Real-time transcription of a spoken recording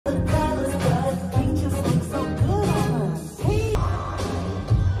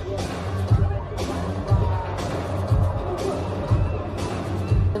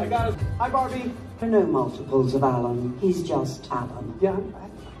There are no multiples of Alan. He's just Alan. Yeah, I'm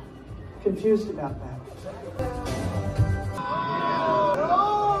confused about that.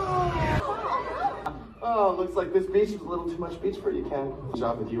 Oh, looks like this beach is a little too much beach for you, Ken. I'll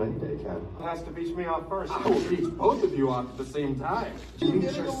job with you any day, Ken. Has to beach me off first. I will beach both of you off at the same time. You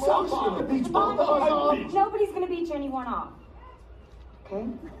beach yourself off. You beach both of us off. Nobody's gonna beach anyone off. Okay?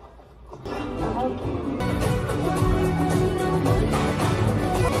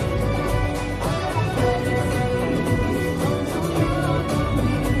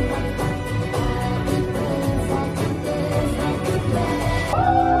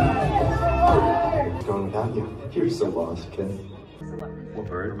 Going without you. You're so lost, Ken. What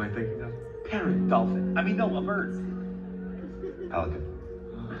bird am I thinking of? Parrot, dolphin. I mean, no, a bird. Pelican.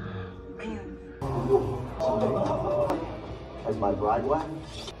 As my bride wife?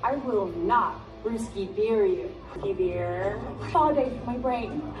 I will not brewski beer you. Brewski beer. Holiday for my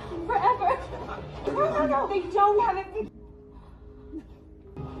brain. Forever. No. They don't have it.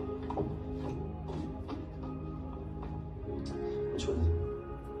 Which one is it?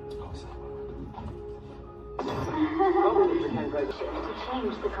 To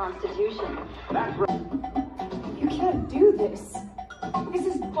change the Constitution. You can't do this. This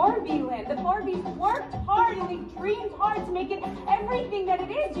is Barbie land. The Barbies worked hard and they dreamed hard to make it everything that it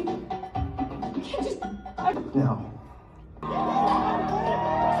is. You can't just... No.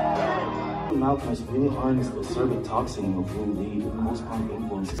 Malcolm really harness the servant toxin of blue lead and post-punk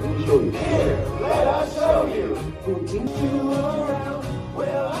influences. Let me show you. Let us show you. We'll get you around.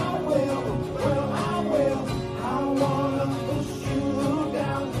 Well, I will. Well, I will. I wanna push you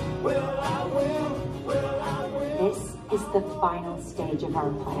down. Well, I will. Well, I will. This is the final stage of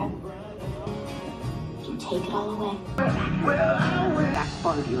our plan. You take it all away. Well, I will. Back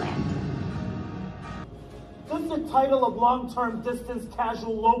Barbie land. Does the title of long-term distance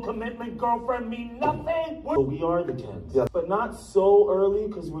casual low commitment girlfriend mean nothing? We are the Kens. Yeah. But not so early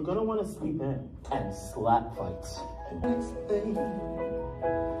because we're gonna want to sleep in. And slap fights.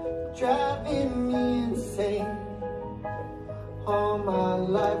 Driving me insane. All my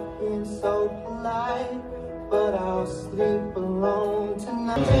life been so polite, but I'll sleep alone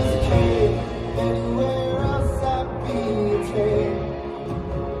tonight. Just can't anywhere else I'd be betrayed.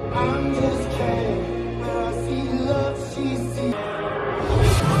 I'm just can't. Where I see love, she sees.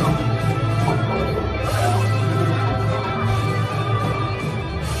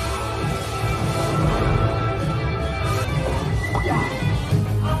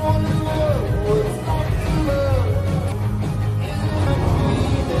 I wanna know what's like to love. Is it my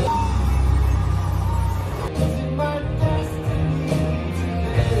dream? Is it my destiny to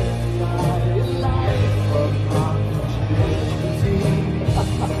live my life of opportunity?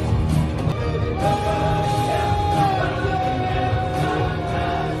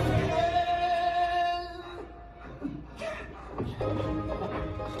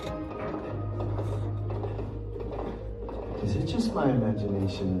 Is it just my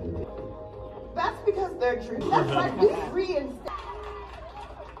imagination? That's because they're true. That's right. Be free and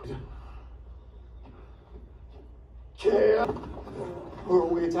Yeah. Who are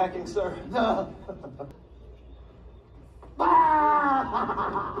we attacking, sir?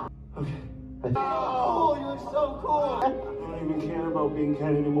 Okay. Oh, you're so cool. I don't even care about being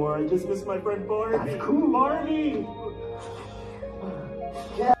Ken anymore. I just miss my friend Barbie. That's cool. Barbie!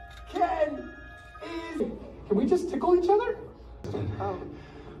 Ken is... Can we just tickle each other?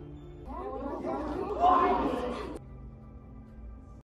 What?